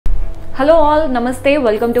Hello all, namaste,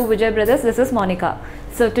 welcome to Vijay Brothers. This is Monica.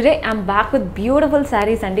 So today I'm back with beautiful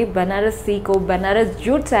sarees and Banarasi Banaras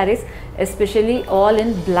jute sarees, especially all in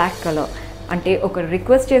black color. అంటే ఒక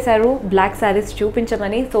request చేశారు black saris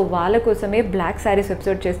చూపించమని. So వాళ్ళ కోసమే black saris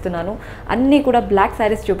episode చేస్తున్నాను. అన్నీ కూడా black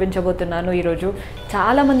saris చూపించబోతున్నాను ఈరోజు.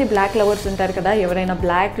 చాలామంది బ్లాక్ లవర్స్ ఉంటారు కదా, ఎవరైనా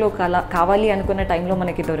బ్లాక్లో కావాలి అనుకున్న టైంలో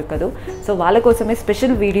మనకి దొరకదు. సో వాళ్ళ కోసమే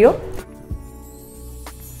special video.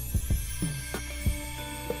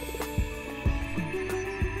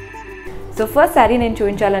 So first sari నేను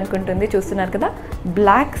చూపించాలనుకుంటుంది చూస్తున్నారు కదా,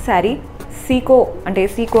 బ్లాక్ శారీ సీకో అంటే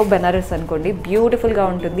సీకో బెనారస్ అనుకోండి, బ్యూటిఫుల్గా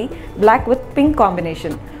ఉంటుంది. Black with pink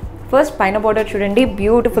combination. First పైన బార్డర్ చూడండి,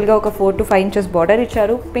 బ్యూటిఫుల్గా ఒక 4 to 5 inches బార్డర్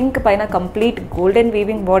ఇచ్చారు. పింక్ పైన కంప్లీట్ గోల్డెన్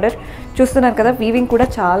వీవింగ్ బార్డర్ చూస్తున్నారు కదా. వీవింగ్ కూడా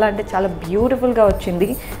చాలా అంటే చాలా బ్యూటిఫుల్గా వచ్చింది.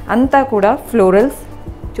 అంతా కూడా ఫ్లోరల్స్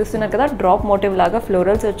చూస్తున్నారు కదా, డ్రాప్ మోటివ్ లాగా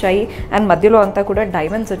ఫ్లోరల్స్ వచ్చాయి. అండ్ మధ్యలో అంతా కూడా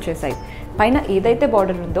డైమండ్స్ వచ్చేసాయి. పైన ఏదైతే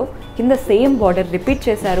బార్డర్ ఉందో కింద సేమ్ బార్డర్ రిపీట్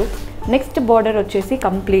చేశారు. నెక్స్ట్ బార్డర్ వచ్చేసి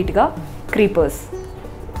కంప్లీట్గా క్రీపర్స్.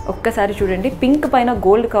 ఒక్కసారి చూడండి, పింక్ పైన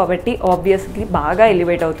గోల్డ్ కాబట్టి ఆబ్వియస్లీ బాగా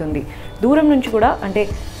ఎలివేట్ అవుతుంది. దూరం నుంచి కూడా అంటే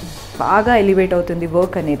బాగా ఎలివేట్ అవుతుంది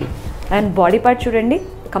వర్క్ అనేది. అండ్ బాడీ పార్ట్ చూడండి,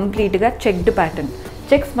 కంప్లీట్గా చెక్డ్ ప్యాటర్న్.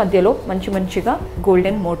 చెక్స్ మధ్యలో మంచిగా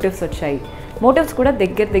గోల్డెన్ మోటివ్స్ వచ్చాయి. మోటివ్స్ కూడా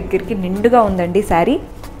దగ్గరికి నిండుగా ఉందండి శారీ.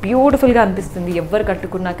 బ్యూటిఫుల్గా అనిపిస్తుంది ఎవరు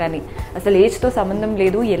కట్టుకున్నా కానీ. అసలు ఏజ్తో సంబంధం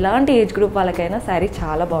లేదు, ఎలాంటి ఏజ్ గ్రూప్ వాళ్ళకైనా శారీ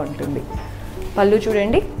చాలా బాగుంటుంది. పళ్ళు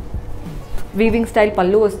చూడండి, వీవింగ్ స్టైల్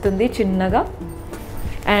పళ్ళు వస్తుంది చిన్నగా.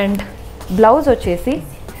 అండ్ బ్లౌజ్ వచ్చేసి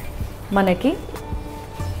మనకి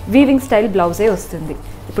వీవింగ్ స్టైల్ బ్లౌజే వస్తుంది.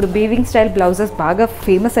 ఇప్పుడు వీవింగ్ స్టైల్ బ్లౌజెస్ బాగా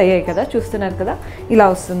ఫేమస్ అయ్యాయి కదా, చూస్తున్నారు కదా, ఇలా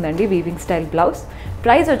వస్తుందండి వీవింగ్ స్టైల్ బ్లౌజ్.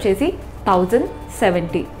 ప్రైస్ వచ్చేసి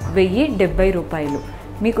 1070 రూపాయలు.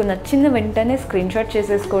 మీకు నచ్చిన వెంటనే స్క్రీన్ షాట్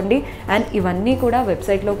చేసేసుకోండి. అండ్ ఇవన్నీ కూడా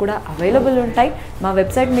వెబ్సైట్లో కూడా అవైలబుల్ ఉంటాయి. మా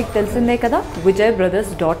వెబ్సైట్ మీకు తెలిసిందే కదా,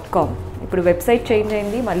 vijaybrothers.com. ఇప్పుడు వెబ్సైట్ చేంజ్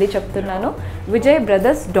అయింది, మళ్ళీ చెప్తున్నాను,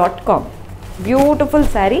 vijaybrothers.com. బ్యూటిఫుల్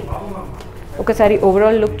శారీ. ఒకసారి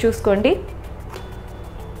ఓవరాల్ లుక్ చూసుకోండి,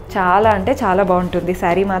 చాలా అంటే చాలా బాగుంటుంది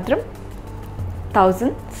శారీ మాత్రం.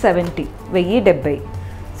 1070.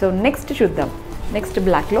 సో నెక్స్ట్ చూద్దాం. నెక్స్ట్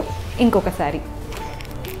బ్లాక్లో ఇంకొక sari.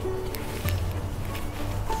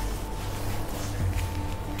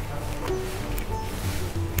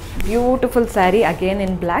 Beautiful sari again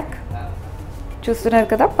in black. చూస్తున్నారు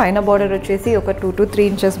కదా, పైన బార్డర్ వచ్చేసి ఒక 2 to 3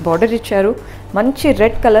 inches బార్డర్ ఇచ్చారు. మంచి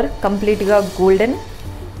రెడ్ కలర్, కంప్లీట్గా గోల్డెన్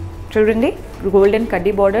చూడండి, గోల్డెన్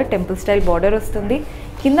కడ్డీ బార్డర్, టెంపుల్ స్టైల్ బార్డర్ వస్తుంది.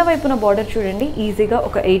 కింద వైపున బార్డర్ చూడండి, ఈజీగా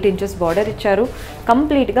ఒక 8 inches బార్డర్ ఇచ్చారు.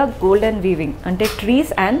 కంప్లీట్గా గోల్డెన్ వీవింగ్ అంటే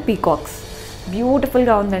ట్రీస్ అండ్ పీకాక్స్.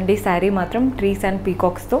 బ్యూటిఫుల్గా ఉందండి శారీ మాత్రం, ట్రీస్ అండ్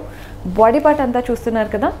పీకాక్స్తో. బాడీ పార్ట్ అంతా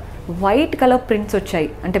చూస్తున్నారు కదా, వైట్ కలర్ ప్రింట్స్ వచ్చాయి.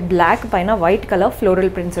 అంటే బ్లాక్ పైన వైట్ కలర్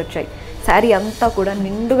ఫ్లోరల్ ప్రింట్స్ వచ్చాయి. శారీ అంతా కూడా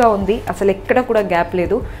నిండుగా ఉంది, అసలు ఎక్కడ కూడా గ్యాప్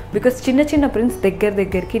లేదు. బికాస్ చిన్న ప్రింట్స్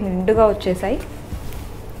దగ్గరికి నిండుగా వచ్చేసాయి.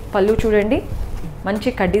 పళ్ళు చూడండి,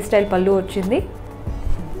 మంచి కడ్డీ స్టైల్ పళ్ళు వచ్చింది,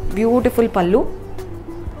 బ్యూటిఫుల్ పళ్ళు.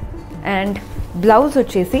 అండ్ బ్లౌజ్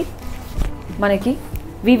వచ్చేసి మనకి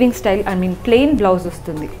వీవింగ్ స్టైల్ ప్లెయిన్ బ్లౌజ్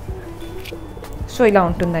వస్తుంది. సో ఇలా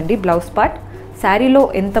ఉంటుందండి బ్లౌజ్ పార్ట్. శారీలో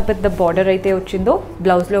ఎంత పెద్ద బార్డర్ అయితే వచ్చిందో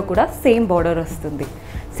బ్లౌజ్లో కూడా సేమ్ బార్డర్ వస్తుంది.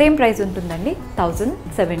 సేమ్ ప్రైస్ ఉంటుందండి,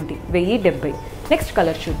 1070. నెక్స్ట్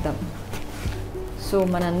కలర్ చూద్దాం. సో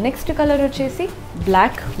మన నెక్స్ట్ కలర్ వచ్చేసి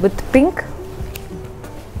బ్లాక్ విత్ పింక్.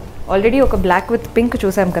 ఆల్రెడీ ఒక బ్లాక్ విత్ పింక్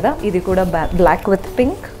చూసాం కదా, ఇది కూడా black with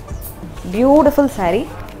pink. Beautiful sari.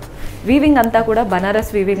 Weaving అంతా కూడా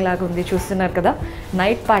బనారస్ వీవింగ్ లాగా ఉంది, చూస్తున్నారు కదా.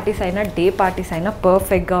 నైట్ పార్టీస్ అయినా డే పార్టీస్ అయినా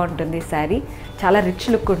పర్ఫెక్ట్గా ఉంటుంది శారీ. చాలా రిచ్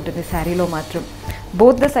లుక్ ఉంటుంది శారీలో మాత్రం.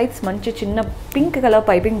 బోత్ ద సైడ్స్ మంచి చిన్న పింక్ కలర్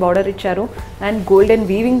పైపింగ్ బార్డర్ ఇచ్చారు. అండ్ గోల్డెన్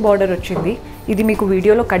వీవింగ్ బార్డర్ వచ్చింది. ఇది మీకు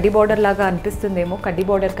వీడియోలో కడ్డీ బార్డర్ లాగా అనిపిస్తుందేమో, కడ్డీ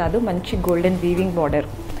బార్డర్ కాదు, మంచి golden weaving border.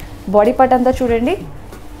 Body part అంతా చూడండి,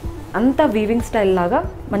 అంతా వీవింగ్ స్టైల్ లాగా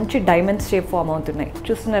మంచి డైమండ్స్ షేప్ ఫామ్ అవుతున్నాయి.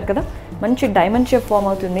 చూస్తున్నారు కదా, మంచి డైమండ్ షేప్ ఫామ్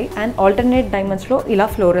అవుతుంది. అండ్ ఆల్టర్నేట్ డైమండ్స్లో ఇలా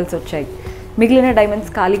ఫ్లోరల్స్ వచ్చాయి. మిగిలిన డైమండ్స్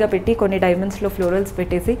ఖాళీగా పెట్టి కొన్ని డైమండ్స్లో ఫ్లోరల్స్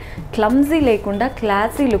పెట్టేసి క్లమ్జీ లేకుండా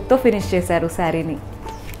క్లాసీ లుక్తో ఫినిష్ చేశారు శారీని.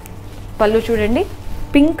 పళ్ళు చూడండి,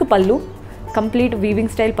 పింక్ పళ్ళు, కంప్లీట్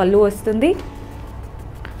వీవింగ్ స్టైల్ పళ్ళు వస్తుంది.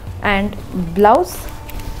 అండ్ బ్లౌజ్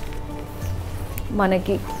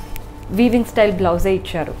మనకి వీవింగ్ స్టైల్ బ్లౌజే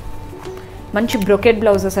ఇచ్చారు. మంచి బ్రొకెట్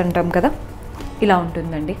బ్లౌజెస్ అంటాం కదా, ఇలా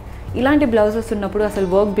ఉంటుందండి. ఇలాంటి బ్లౌజెస్ ఉన్నప్పుడు అసలు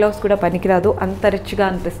వర్క్ బ్లౌజ్ కూడా పనికిరాదు, అంత రిచ్గా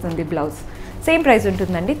అనిపిస్తుంది బ్లౌజ్. సేమ్ ప్రైస్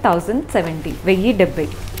ఉంటుందండి, 1070.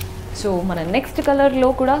 సో మన నెక్స్ట్ కలర్లో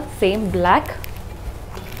కూడా సేమ్ బ్లాక్.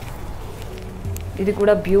 ఇది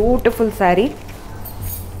కూడా బ్యూటిఫుల్ శారీ.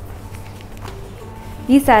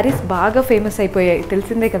 ఈ శారీస్ బాగా ఫేమస్ అయిపోయాయి,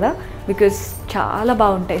 తెలిసిందే కదా, బికాస్ చాలా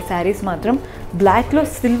బాగుంటాయి శారీస్ మాత్రం. బ్లాక్లో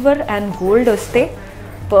సిల్వర్ అండ్ గోల్డ్ వస్తే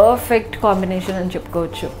పర్ఫెక్ట్ కాంబినేషన్ అని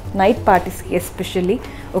చెప్పుకోవచ్చు నైట్ పార్టీస్కి, ఎస్పెషల్లీ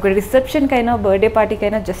ఒక రిసెప్షన్కైనా బర్త్డే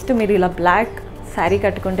పార్టీకైనా జస్ట్ మీరు ఇలా బ్లాక్ శారీ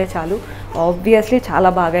కట్టుకుంటే చాలు, ఆబ్వియస్లీ చాలా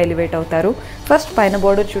బాగా ఎలివేట్ అవుతారు. ఫస్ట్ పైన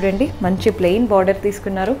బార్డర్ చూడండి, మంచి ప్లెయిన్ బార్డర్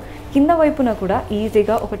తీసుకున్నారు. కింద వైపున కూడా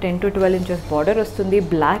ఈజీగా ఒక 10 to 12 ఇంచెస్ బార్డర్ వస్తుంది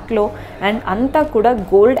బ్లాక్లో. అండ్ అంతా కూడా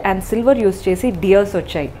గోల్డ్ అండ్ సిల్వర్ యూస్ చేసి డియర్స్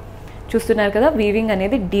వచ్చాయి. చూస్తున్నారు కదా, వీవింగ్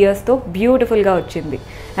అనేది డియర్స్తో బ్యూటిఫుల్గా వచ్చింది.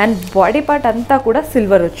 అండ్ బాడీ పార్ట్ అంతా కూడా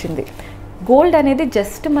సిల్వర్ వచ్చింది. గోల్డ్ అనేది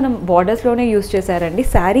జస్ట్ మనం బార్డర్స్లోనే యూస్ చేశారండి.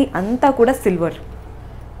 శారీ అంతా కూడా సిల్వర్,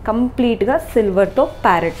 కంప్లీట్గా సిల్వర్తో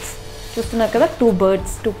ప్యారెట్స్. చూస్తున్నారు కదా, 2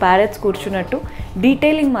 birds 2 parrots కూర్చున్నట్టు.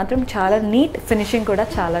 డీటెయిలింగ్ మాత్రం చాలా నీట్, ఫినిషింగ్ కూడా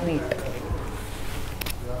చాలా నీట్.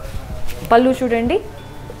 పళ్ళు చూడండి,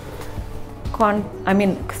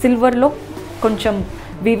 సిల్వర్లో కొంచెం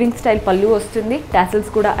వీవింగ్ స్టైల్ పళ్ళు వస్తుంది. టాసిల్స్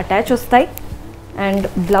కూడా అటాచ్ వస్తాయి. అండ్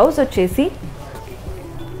బ్లౌజ్ వచ్చేసి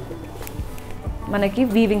మనకి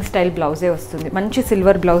వీవింగ్ స్టైల్ బ్లౌజే వస్తుంది. మంచి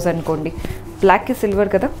సిల్వర్ బ్లౌజ్ అనుకోండి, బ్లాక్కి సిల్వర్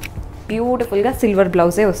కదా, బ్యూటిఫుల్గా సిల్వర్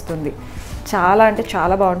బ్లౌజే వస్తుంది. చాలా అంటే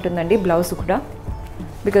చాలా బాగుంటుందండి బ్లౌజ్ కూడా.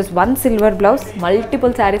 Because 1 silver blouse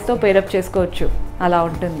multiple శారీస్తో pair up చేసుకోవచ్చు, అలా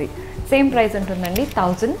ఉంటుంది. సేమ్ ప్రైస్ ఉంటుందండి,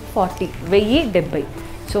 1040, 1070.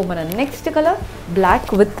 సో మన next colour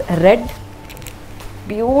black with red,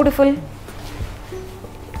 beautiful.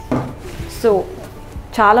 So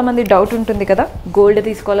చాలామంది డౌట్ ఉంటుంది కదా, గోల్డ్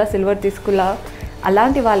తీసుకోవాలా సిల్వర్ తీసుకోవాలా,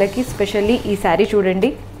 అలాంటి వాళ్ళకి స్పెషల్లీ ఈ శారీ చూడండి.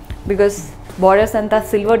 బికాస్ బార్డర్స్ అంతా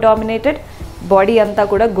సిల్వర్ డామినేటెడ్, బాడీ అంతా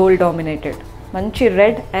కూడా గోల్డ్ డామినేటెడ్. మంచి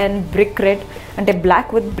రెడ్ అండ్ బ్రిక్ రెడ్, అంటే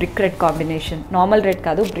black with brick red combination. Normal red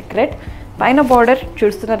కాదు, బ్రిక్ రెడ్. పైన బార్డర్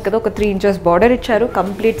చూస్తున్నారు కదా, ఒక 3 inches బార్డర్ ఇచ్చారు,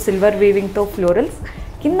 కంప్లీట్ సిల్వర్ వీవింగ్తో ఫ్లోరల్స్.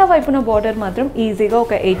 కింద వైపున బార్డర్ మాత్రం ఈజీగా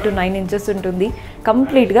ఒక 8 to 9 inches ఉంటుంది,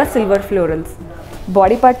 కంప్లీట్గా సిల్వర్ ఫ్లోరల్స్.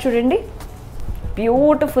 బాడీ పార్ట్ చూడండి,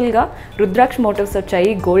 బ్యూటిఫుల్గా రుద్రాక్ష మోటివ్స్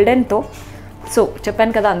వచ్చాయి గోల్డెన్తో. సో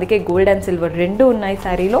చెప్పాను కదా, అందుకే గోల్డ్ అండ్ సిల్వర్ రెండు ఉన్నాయి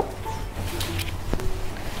శారీలో.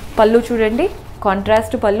 పళ్ళు చూడండి,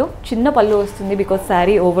 కాంట్రాస్ట్ పళ్ళు, చిన్న పళ్ళు వస్తుంది బికాజ్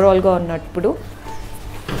శారీ ఓవరాల్గా ఉన్నప్పుడు.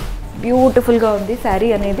 బ్యూటిఫుల్గా ఉంది శారీ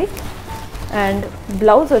అనేది. అండ్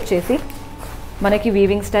బ్లౌజ్ వచ్చేసి మనకి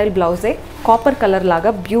వీవింగ్ స్టైల్ బ్లౌజే, కాపర్ కలర్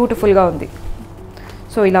లాగా బ్యూటిఫుల్గా ఉంది.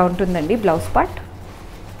 సో ఇలా ఉంటుందండి blouse part.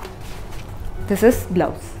 This is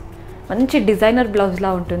blouse. మంచి డిజైనర్ బ్లౌజ్లా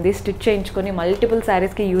ఉంటుంది, స్టిచ్ చేయించుకొని మల్టిపుల్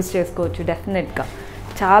శారీస్కి యూజ్ చేసుకోవచ్చు డెఫినెట్గా.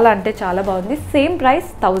 చాలా అంటే చాలా బాగుంది. Same price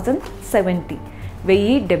 1070,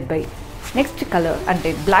 1070. నెక్స్ట్ కలర్ అంటే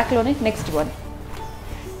బ్లాక్లోనే next one.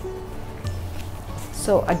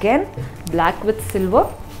 So again black with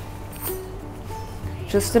silver.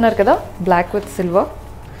 చూస్తున్నారు కదా, బ్లాక్ విత్ సిల్వర్.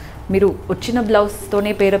 మీరు వచ్చిన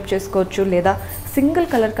బ్లౌజ్తోనే పేరప్ చేసుకోవచ్చు, లేదా సింగిల్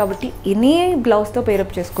కలర్ కాబట్టి ఎనీ బ్లౌజ్తో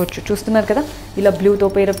పేరప్ చేసుకోవచ్చు. చూస్తున్నారు కదా, ఇలా బ్లూతో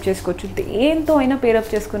పేరప్ చేసుకోవచ్చు, దేంతో అయినా పేరప్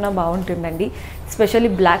చేసుకున్నా బాగుంటుందండి.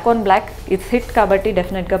 Specially black on black it's hit కాబట్టి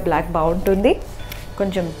డెఫినెట్గా బ్లాక్ బాగుంటుంది.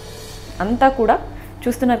 కొంచెం అంతా కూడా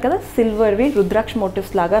చూస్తున్నారు కదా, సిల్వర్వి రుద్రాక్ష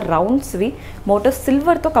మోటివ్స్ లాగా రౌండ్స్వి మోటివ్స్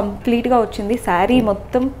సిల్వర్తో కంప్లీట్గా వచ్చింది. శారీ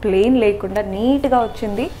మొత్తం ప్లెయిన్ లేకుండా నీట్గా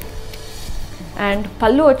వచ్చింది. అండ్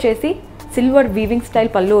పళ్ళు వచ్చేసి సిల్వర్ వీవింగ్ స్టైల్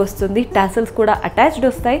పళ్ళు వస్తుంది, టాసల్స్ కూడా అటాచ్డ్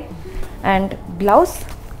వస్తాయి. అండ్ బ్లౌజ్,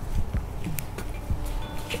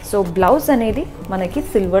 సో బ్లౌజ్ అనేది మనకి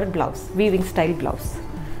silver blouse, weaving style blouse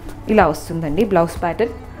ఇలా వస్తుందండి బ్లౌజ్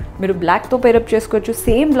ప్యాటర్న్. మీరు బ్లాక్తో పేరప్ చేసుకోవచ్చు,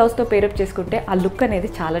 సేమ్ బ్లౌజ్తో పేరప్ చేసుకుంటే ఆ లుక్ అనేది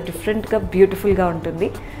చాలా డిఫరెంట్గా బ్యూటిఫుల్గా ఉంటుంది.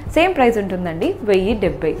 సేమ్ ప్రైస్ ఉంటుందండి,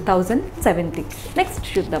 1070, 1070. నెక్స్ట్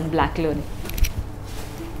చూద్దాం బ్లాక్లోని.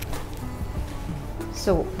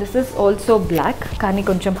 So this is also black, కానీ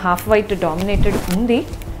కొంచెం హాఫ్ వైట్ డామినేటెడ్ ఉంది,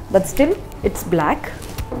 బట్ స్టిల్ ఇట్స్ బ్లాక్.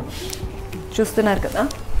 చూస్తున్నారు కదా,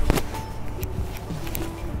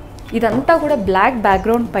 ఇదంతా కూడా బ్లాక్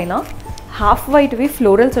బ్యాక్గ్రౌండ్ పైన హాఫ్ వైట్వి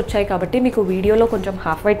ఫ్లోరల్స్ వచ్చాయి కాబట్టి మీకు వీడియోలో కొంచెం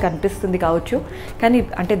హాఫ్ వైట్ కనిపిస్తుంది కావచ్చు, కానీ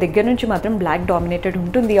అంటే దగ్గర నుంచి మాత్రం బ్లాక్ డామినేటెడ్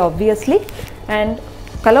ఉంటుంది ఆబ్వియస్లీ. అండ్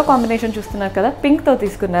కలర్ కాంబినేషన్ చూస్తున్నారు కదా, పింక్తో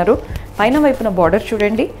తీసుకున్నారు. పైన వైపున బార్డర్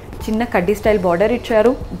చూడండి, చిన్న కడ్డీ స్టైల్ బార్డర్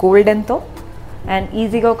ఇచ్చారు గోల్డెన్తో. అండ్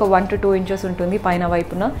ఈజీగా ఒక 1 to 2 inches ఉంటుంది పైన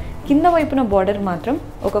వైపున. కింద వైపున బార్డర్ మాత్రం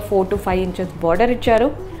ఒక 4 to 5 inches బార్డర్ ఇచ్చారు.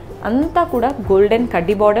 అంతా కూడా గోల్డెన్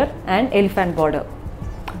కడ్డీ border and elephant border.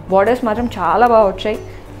 Borders మాత్రం చాలా బాగా వచ్చాయి.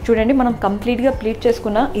 చూడండి, మనం కంప్లీట్గా ప్లీట్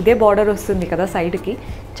చేసుకున్న ఇదే బార్డర్ వస్తుంది కదా సైడ్కి,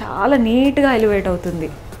 చాలా నీట్గా ఎలివేట్ అవుతుంది.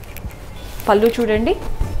 పళ్ళు చూడండి,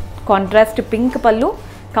 కాంట్రాస్ట్ పింక్ పళ్ళు,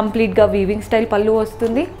 కంప్లీట్గా వీవింగ్ స్టైల్ పళ్ళు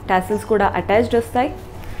వస్తుంది, టాసిల్స్ కూడా అటాచ్డ్ వస్తాయి.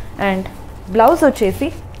 అండ్ బ్లౌజ్ వచ్చేసి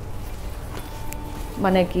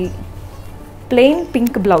మనకి ప్లెయిన్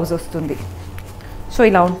పింక్ బ్లౌజ్ వస్తుంది. సో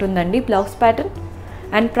ఇలా ఉంటుందండి బ్లౌజ్ ప్యాటర్న్.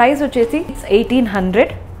 అండ్ ప్రైస్ వచ్చేసి ఇట్స్ 1800.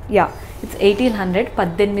 ఇట్స్ 1800,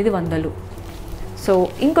 1800. సో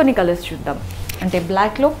ఇంకొన్ని కలర్స్ చూద్దాం, అంటే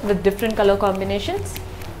బ్లాక్లో with different colour combinations.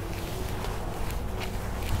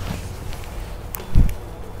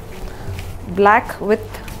 Black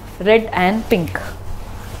with red and pink.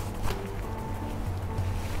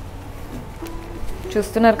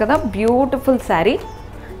 చూస్తున్నారు కదా, బ్యూటిఫుల్ శారీ.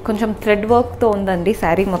 కొంచెం థ్రెడ్ వర్క్తో ఉందండి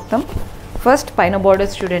శారీ మొత్తం. ఫస్ట్ పైన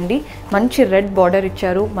బార్డర్స్ చూడండి, మంచి రెడ్ బార్డర్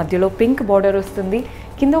ఇచ్చారు, మధ్యలో పింక్ బార్డర్ వస్తుంది,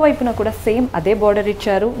 కింద వైపున కూడా సేమ్ అదే బార్డర్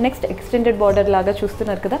ఇచ్చారు. నెక్స్ట్ ఎక్స్టెండెడ్ బార్డర్ లాగా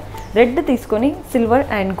చూస్తున్నారు కదా, రెడ్ తీసుకొని సిల్వర్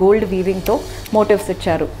అండ్ గోల్డ్ వీవింగ్తో మోటివ్స్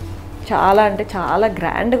ఇచ్చారు. చాలా అంటే చాలా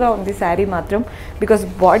గ్రాండ్గా ఉంది శారీ మాత్రం. బికాజ్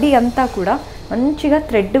బాడీ అంతా కూడా మంచిగా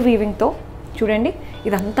థ్రెడ్ వీవింగ్తో చూడండి,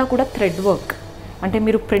 ఇదంతా కూడా థ్రెడ్ వర్క్. అంటే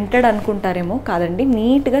మీరు ప్రింటెడ్ అనుకుంటారేమో, కాదండి,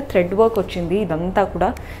 నీట్గా థ్రెడ్ వర్క్ వచ్చింది. ఇదంతా కూడా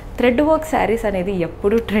థ్రెడ్ వర్క్ శారీస్ అనేది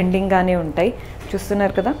ఎప్పుడూ ట్రెండింగ్గానే ఉంటాయి.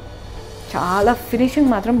 చూస్తున్నారు కదా, చాలా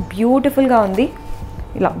ఫినిషింగ్ మాత్రం బ్యూటిఫుల్గా ఉంది.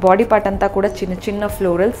 ఇలా బాడీ పార్ట్ అంతా కూడా చిన్న చిన్న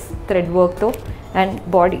ఫ్లోరల్స్ థ్రెడ్ వర్క్తో అండ్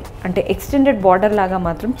బాడీ అంటే ఎక్స్టెండెడ్ బార్డర్ లాగా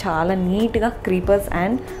మాత్రం చాలా నీట్గా క్రీపర్స్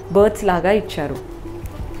అండ్ బర్డ్స్ లాగా ఇచ్చారు.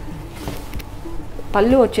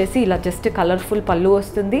 పళ్ళు వచ్చేసి ఇలా జస్ట్ కలర్ఫుల్ పళ్ళు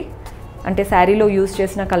వస్తుంది. అంటే శారీలో యూజ్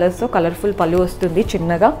చేసిన కలర్స్తో కలర్ఫుల్ పళ్ళు వస్తుంది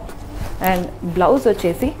చిన్నగా. అండ్ బ్లౌజ్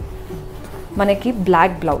వచ్చేసి మనకి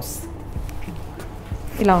బ్లాక్ బ్లౌజ్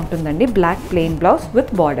ఇలా ఉంటుందండి, black plain blouse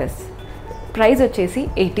with borders. Price వచ్చేసి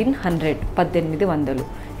 1800, 1800.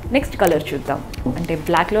 నెక్స్ట్ కలర్ చూద్దాం, అంటే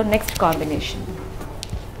బ్లాక్లో next combination.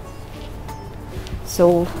 So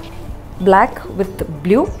black with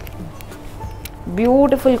blue,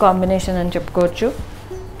 beautiful combination అని చెప్పుకోవచ్చు.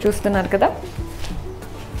 చూస్తున్నారు కదా,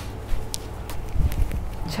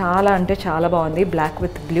 చాలా అంటే చాలా బాగుంది. బ్లాక్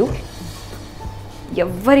విత్ బ్లూ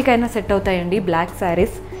ఎవరికైనా సెట్ అవుతాయండి. బ్లాక్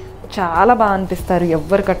శారీస్ చాలా బాగా అనిపిస్తారు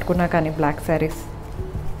ఎవరు కట్టుకున్నా కానీ బ్లాక్ శారీస్.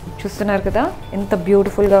 చూస్తున్నారు కదా ఎంత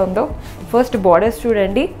బ్యూటిఫుల్గా ఉందో. ఫస్ట్ బార్డర్స్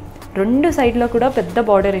చూడండి, రెండు సైడ్లో కూడా పెద్ద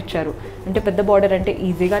బార్డర్ ఇచ్చారు. అంటే పెద్ద బార్డర్ అంటే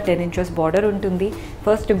ఈజీగా 10 inches బార్డర్ ఉంటుంది.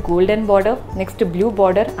 First golden border, next blue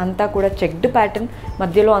border, అంతా కూడా చెక్డ్ ప్యాటర్న్,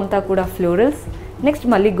 మధ్యలో అంతా కూడా ఫ్లోరల్స్, నెక్స్ట్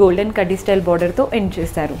మళ్ళీ గోల్డెన్ కడ్డీ స్టైల్ బార్డర్తో ఎండ్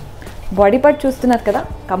చేశారు. బాడీ పార్ట్ చూస్తున్నారు కదా,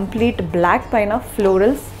 కంప్లీట్ బ్లాక్ పైన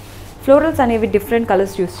ఫ్లోరల్స్ అనేవి డిఫరెంట్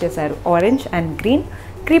కలర్స్ యూస్ చేశారు, ఆరెంజ్ అండ్ గ్రీన్.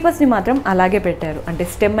 క్రీపర్స్ని మాత్రం అలాగే పెట్టారు. అంటే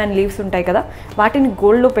స్టెమ్ అండ్ లీవ్స్ ఉంటాయి కదా, వాటిని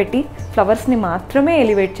గోల్డ్లో పెట్టి ఫ్లవర్స్ని మాత్రమే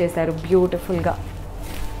ఎలివేట్ చేశారు బ్యూటిఫుల్గా.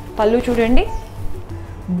 పళ్ళు చూడండి,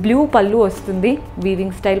 బ్లూ పళ్ళు వస్తుంది,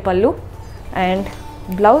 వీవింగ్ స్టైల్ పళ్ళు. అండ్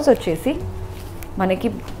బ్లౌజ్ వచ్చేసి మనకి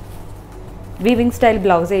వీవింగ్ స్టైల్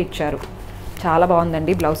బ్లౌజే ఇచ్చారు. చాలా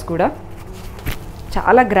బాగుందండి బ్లౌజ్ కూడా,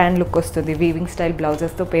 చాలా గ్రాండ్ లుక్ వస్తుంది వీవింగ్ స్టైల్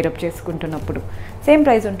బ్లౌజెస్తో పేరప్ చేసుకుంటున్నప్పుడు. సేమ్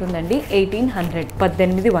ప్రైస్ ఉంటుందండి 1800,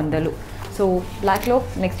 1800. సో బ్లాక్లో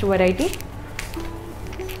నెక్స్ట్ వెరైటీ.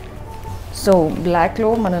 సో బ్లాక్లో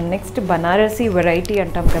మనం నెక్స్ట్ బనారసీ వెరైటీ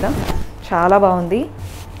అంటాం కదా, చాలా బాగుంది.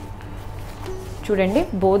 చూడండి,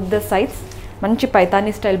 బోత్ ద సైడ్స్ మంచి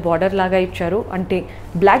పైతానీ స్టైల్ బార్డర్ లాగా ఇచ్చారు. అంటే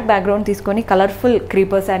బ్లాక్ బ్యాక్గ్రౌండ్ తీసుకొని కలర్ఫుల్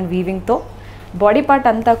క్రీపర్స్ అండ్ వీవింగ్తో బాడీ పార్ట్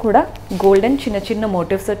అంతా కూడా గోల్డెన్ చిన్న చిన్న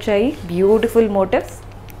మోటివ్స్ వచ్చాయి, బ్యూటిఫుల్ మోటివ్స్.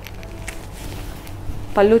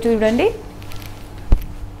 పళ్ళు చూడండి,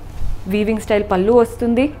 వీవింగ్ స్టైల్ పళ్ళు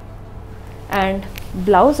వస్తుంది. అండ్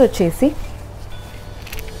బ్లౌజ్ వచ్చేసి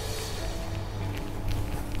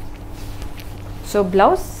సో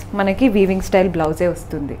బ్లౌజ్ మనకి వీవింగ్ స్టైల్ బ్లౌజే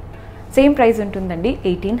వస్తుంది. సేమ్ ప్రైస్ ఉంటుందండి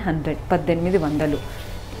 1800, 1800.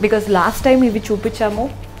 బికాజ్ లాస్ట్ టైం ఇవి చూపించాము,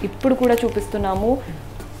 ఇప్పుడు కూడా చూపిస్తున్నాము.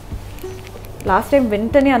 లాస్ట్ టైం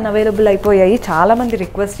వెంటనే అన్అవైలబుల్ అయిపోయాయి, చాలామంది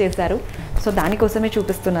రిక్వెస్ట్ చేశారు, సో దానికోసమే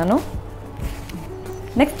చూపిస్తున్నాను.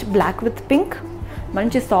 నెక్స్ట్ బ్లాక్ విత్ పింక్,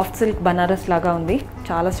 మంచి సాఫ్ట్ సిల్క్ బనారస్ లాగా ఉంది,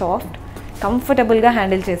 చాలా సాఫ్ట్, కంఫర్టబుల్గా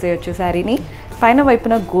హ్యాండిల్ చేసేయచ్చు శారీని. పైన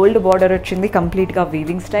వైపున గోల్డ్ బార్డర్ వచ్చింది కంప్లీట్గా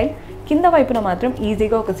వీవింగ్ స్టైల్, కింద వైపున మాత్రం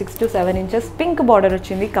ఈజీగా ఒక 6 to 7 inches పింక్ బార్డర్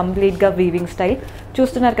వచ్చింది కంప్లీట్గా వీవింగ్ స్టైల్.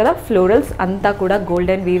 చూస్తున్నారు కదా, ఫ్లోరల్స్ అంతా కూడా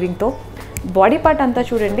గోల్డెన్ వీవింగ్తో. బాడీ పార్ట్ అంతా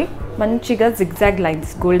చూడండి, మంచిగా జిగ్జాగ్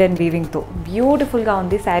లైన్స్ గోల్డెన్ వీవింగ్తో బ్యూటిఫుల్గా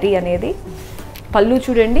ఉంది శారీ అనేది. పళ్ళు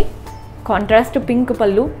చూడండి, కాంట్రాస్ట్ పింక్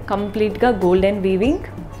పళ్ళు, కంప్లీట్గా గోల్డెన్ వీవింగ్,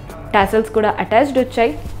 టాసల్స్ కూడా అటాచ్డ్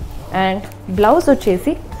వచ్చాయి. అండ్ బ్లౌజ్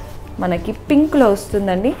వచ్చేసి మనకి పింక్లో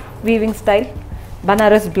వస్తుందండి, వీవింగ్ స్టైల్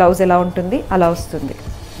బనారస్ బ్లౌజ్ ఎలా ఉంటుంది అలా వస్తుంది.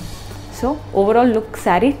 సో ఓవరాల్ లుక్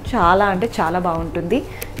శారీ చాలా అంటే చాలా బాగుంటుంది.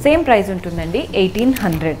 సేమ్ ప్రైస్ ఉంటుందండి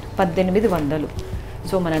 1800, 1800.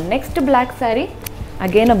 సో మన next black sari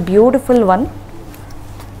again a beautiful one.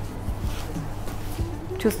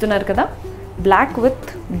 చూస్తున్నారు కదా, black with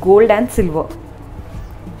gold and silver.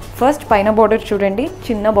 First పైన బార్డర్ చూడండి,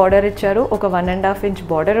 చిన్న బార్డర్ ఇచ్చారు, ఒక 1.5 inch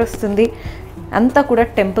బార్డర్ వస్తుంది, అంతా కూడా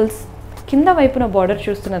టెంపుల్స్. కింద వైపున బార్డర్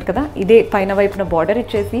చూస్తున్నారు కదా, ఇదే పైన వైపున బార్డర్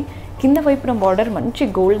ఇచ్చేసి కింద వైపున బార్డర్ మంచి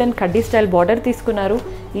గోల్డెన్ కడ్డీ స్టైల్ బార్డర్ తీసుకున్నారు.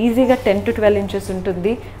 ఈజీగా 10 to 12 inches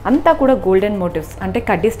ఉంటుంది, అంతా కూడా గోల్డెన్ మోటివ్స్. అంటే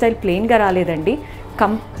కడ్డీ స్టైల్ ప్లెయిన్గా రాలేదండి,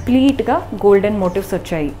 కంప్లీట్గా గోల్డెన్ మోటివ్స్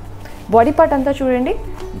వచ్చాయి. బాడీ పార్ట్ అంతా చూడండి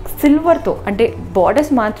సిల్వర్తో, అంటే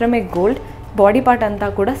బార్డర్స్ మాత్రమే గోల్డ్, బాడీ పార్ట్ అంతా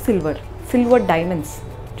కూడా సిల్వర్. సిల్వర్ డైమండ్స్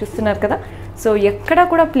చూస్తున్నారు కదా. సో ఎక్కడ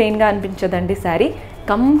కూడా ప్లెయిన్గా అనిపించదండి శారీ,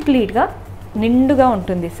 కంప్లీట్గా నిండుగా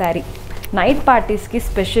ఉంటుంది శారీ. నైట్ పార్టీస్కి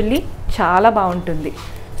స్పెషల్లీ చాలా బాగుంటుంది.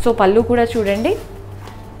 సో పళ్ళు కూడా చూడండి,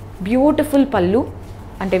 బ్యూటిఫుల్ పళ్ళు,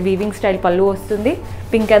 అంటే వీవింగ్ స్టైల్ పళ్ళు వస్తుంది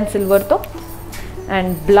పింక్ అండ్ సిల్వర్తో.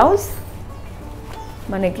 అండ్ బ్లౌజ్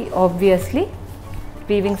మనకి ఆబ్వియస్లీ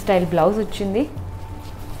వీవింగ్ స్టైల్ బ్లౌజ్ వచ్చింది.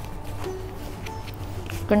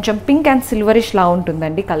 కొంచెం పింక్ అండ్ సిల్వరిష్ లా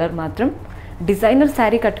ఉంటుందండి కలర్ మాత్రం. డిజైనర్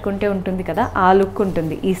శారీ కట్టుకుంటే ఉంటుంది కదా, ఆ లుక్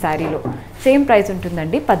ఉంటుంది ఈ శారీలో. సేమ్ ప్రైస్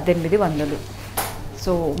ఉంటుందండి 1800.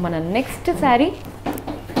 సో మన next sari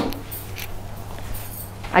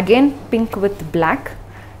again pink with black.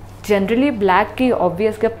 Generally బ్లాక్కి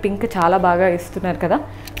ఆబ్వియస్గా పింక్ చాలా బాగా ఇస్తున్నారు కదా.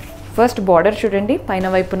 ఫస్ట్ బార్డర్ చూడండి, పైన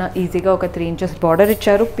వైపున ఈజీగా ఒక 3 ఇంచెస్ బార్డర్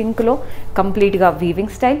ఇచ్చారు పింక్లో, కంప్లీట్గా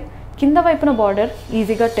వీవింగ్ స్టైల్. కింద వైపున బార్డర్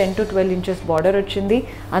ఈజీగా 10 to 12 ఇంచెస్ బార్డర్ వచ్చింది.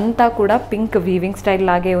 అంతా కూడా పింక్ వీవింగ్ స్టైల్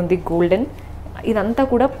లాగే ఉంది, గోల్డెన్. ఇదంతా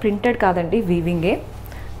కూడా ప్రింటెడ్ కాదండి, వీవింగే.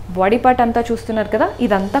 బాడీ పార్ట్ అంతా చూస్తున్నారు కదా,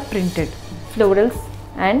 ఇదంతా printed, florals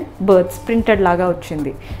and birds printed లాగా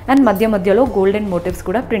వచ్చింది. అండ్ మధ్య మధ్యలో గోల్డెన్ మోటివ్స్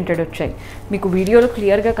కూడా ప్రింటెడ్ వచ్చాయి. మీకు వీడియోలో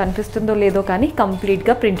క్లియర్గా కనిపిస్తుందో లేదో కానీ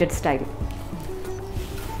కంప్లీట్గా ప్రింటెడ్ స్టైల్.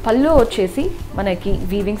 పళ్ళు వచ్చేసి మనకి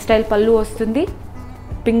వీవింగ్ స్టైల్ పళ్ళు వస్తుంది,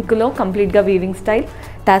 పింక్లో కంప్లీట్గా వీవింగ్ స్టైల్.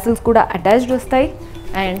 టాసిల్స్ కూడా అటాచ్డ్ వస్తాయి.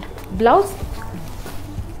 అండ్ బ్లౌజ్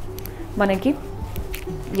మనకి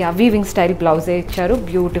వీవింగ్ స్టైల్ బ్లౌజే ఇచ్చారు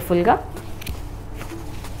బ్యూటిఫుల్గా.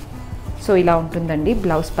 సో ఇలా ఉంటుందండి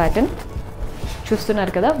బ్లౌజ్ ప్యాటర్న్,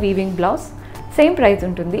 చూస్తున్నారు కదా, వీవింగ్ బ్లౌజ్. సేమ్ ప్రైస్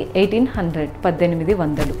ఉంటుంది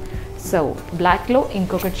 1800. సో బ్లాక్లో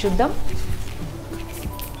ఇంకొకటి చూద్దాం.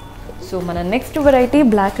 సో మన నెక్స్ట్ వెరైటీ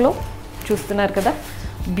బ్లాక్లో చూస్తున్నారు కదా,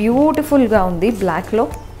 బ్యూటిఫుల్గా ఉంది. బ్లాక్లో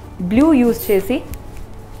బ్లూ యూజ్ చేసి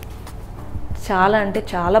చాలా అంటే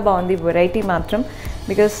చాలా బాగుంది వెరైటీ మాత్రం.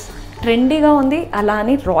 బికాస్ ట్రెండీగా ఉంది, అలా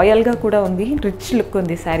అని రాయల్గా కూడా ఉంది, రిచ్ లుక్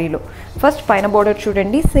ఉంది శారీలో. ఫస్ట్ పైన బార్డర్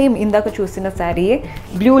చూడండి, సేమ్ ఇందాక చూసిన శారీయే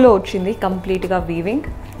బ్లూలో వచ్చింది, కంప్లీట్గా వీవింగ్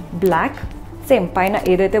బ్లాక్. సేమ్ పైన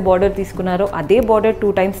ఏదైతే బార్డర్ తీసుకున్నారో అదే బార్డర్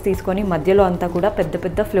 2 times తీసుకొని మధ్యలో అంతా కూడా పెద్ద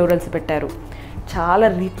పెద్ద ఫ్లోరల్స్ పెట్టారు. చాలా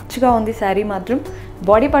రిచ్గా ఉంది శారీ మాత్రం.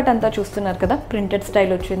 బాడీ పార్ట్ అంతా చూస్తున్నారు కదా, ప్రింటెడ్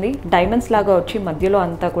స్టైల్ వచ్చింది, డైమండ్స్ లాగా వచ్చి మధ్యలో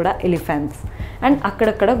అంతా కూడా ఎలిఫెంట్స్ అండ్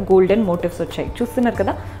అక్కడక్కడ గోల్డెన్ మోటివ్స్ వచ్చాయి. చూస్తున్నారు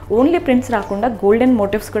కదా, ఓన్లీ ప్రింట్స్ రాకుండా గోల్డెన్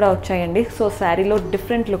మోటివ్స్ కూడా వచ్చాయండి. సో శారీలో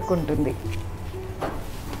డిఫరెంట్ లుక్ ఉంటుంది.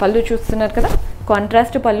 పళ్ళు చూస్తున్నారు కదా,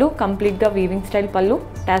 కాంట్రాస్ట్ పళ్ళు, కంప్లీట్గా వీవింగ్ స్టైల్ పళ్ళు,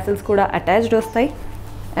 టాసిల్స్ కూడా అటాచ్డ్ వస్తాయి.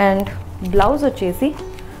 అండ్ బ్లౌజ్ వచ్చేసి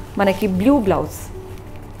మనకి బ్లూ బ్లౌజ్,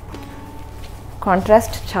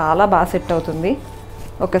 కాంట్రాస్ట్ చాలా బాగా సెట్ అవుతుంది.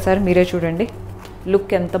 ఒకసారి మీరే చూడండి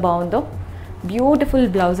లుక్ ఎంత బాగుందో. బ్యూటిఫుల్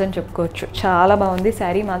బ్లౌజ్ అని చెప్పుకోవచ్చు, చాలా బాగుంది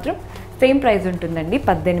శారీ మాత్రం. సేమ్ ప్రైస్ ఉంటుందండి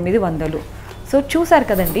 1800. సో చూసారు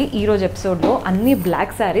కదండి ఈరోజు ఎపిసోడ్లో అన్ని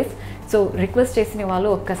బ్లాక్ శారీస్. సో రిక్వెస్ట్ చేసిన వాళ్ళు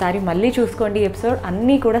ఒక్కసారి మళ్ళీ చూసుకోండి ఎపిసోడ్,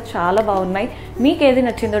 అన్నీ కూడా చాలా బాగున్నాయి. మీకు ఏది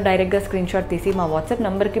నచ్చిందో డైరెక్ట్గా స్క్రీన్ షాట్ తీసి మా వాట్సాప్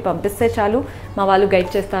నెంబర్కి పంపిస్తే చాలు, మా వాళ్ళు గైడ్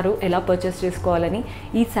చేస్తారు ఎలా పర్చేస్ చేసుకోవాలని.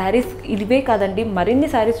 ఈ శారీస్ ఇవే కాదండి, మరిన్ని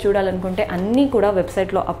శారీస్ చూడాలనుకుంటే అన్నీ కూడా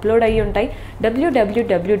వెబ్సైట్లో అప్లోడ్ అయ్యి ఉంటాయి,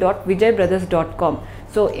 www.vijaybrothers.com.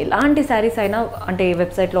 సో ఎలాంటి శారీస్ అయినా అంటే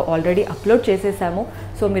వెబ్సైట్లో ఆల్రెడీ అప్లోడ్ చేసేసాము.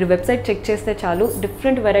 సో మీరు వెబ్సైట్ చెక్ చేస్తే చాలు,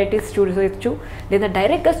 డిఫరెంట్ వెరైటీస్ చూడవచ్చు, లేదా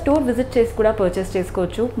డైరెక్ట్గా స్టోర్ విజిట్ చేసి కూడా పర్చేస్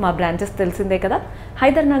చేసుకోవచ్చు. మా బ్రాంచెస్ తెలిసిందే కదా,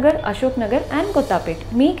 హైదర్నగర్, అశోక్ నగర్ అండ్ కొత్తపేట్.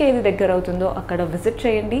 మీకు ఏది దగ్గర అవుతుందో అక్కడ విజిట్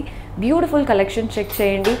చేయండి, బ్యూటిఫుల్ కలెక్షన్ చెక్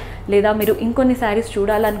చేయండి. లేదా మీరు ఇంకొన్ని శారీస్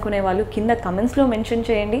చూడాలనుకునే వాళ్ళు కింద కమెంట్స్లో మెన్షన్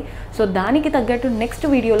చేయండి. సో దానికి తగ్గట్టు నెక్స్ట్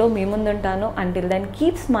వీడియోలో మీ ముందుంటాను. Until then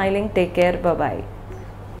keep smiling, take care, bye.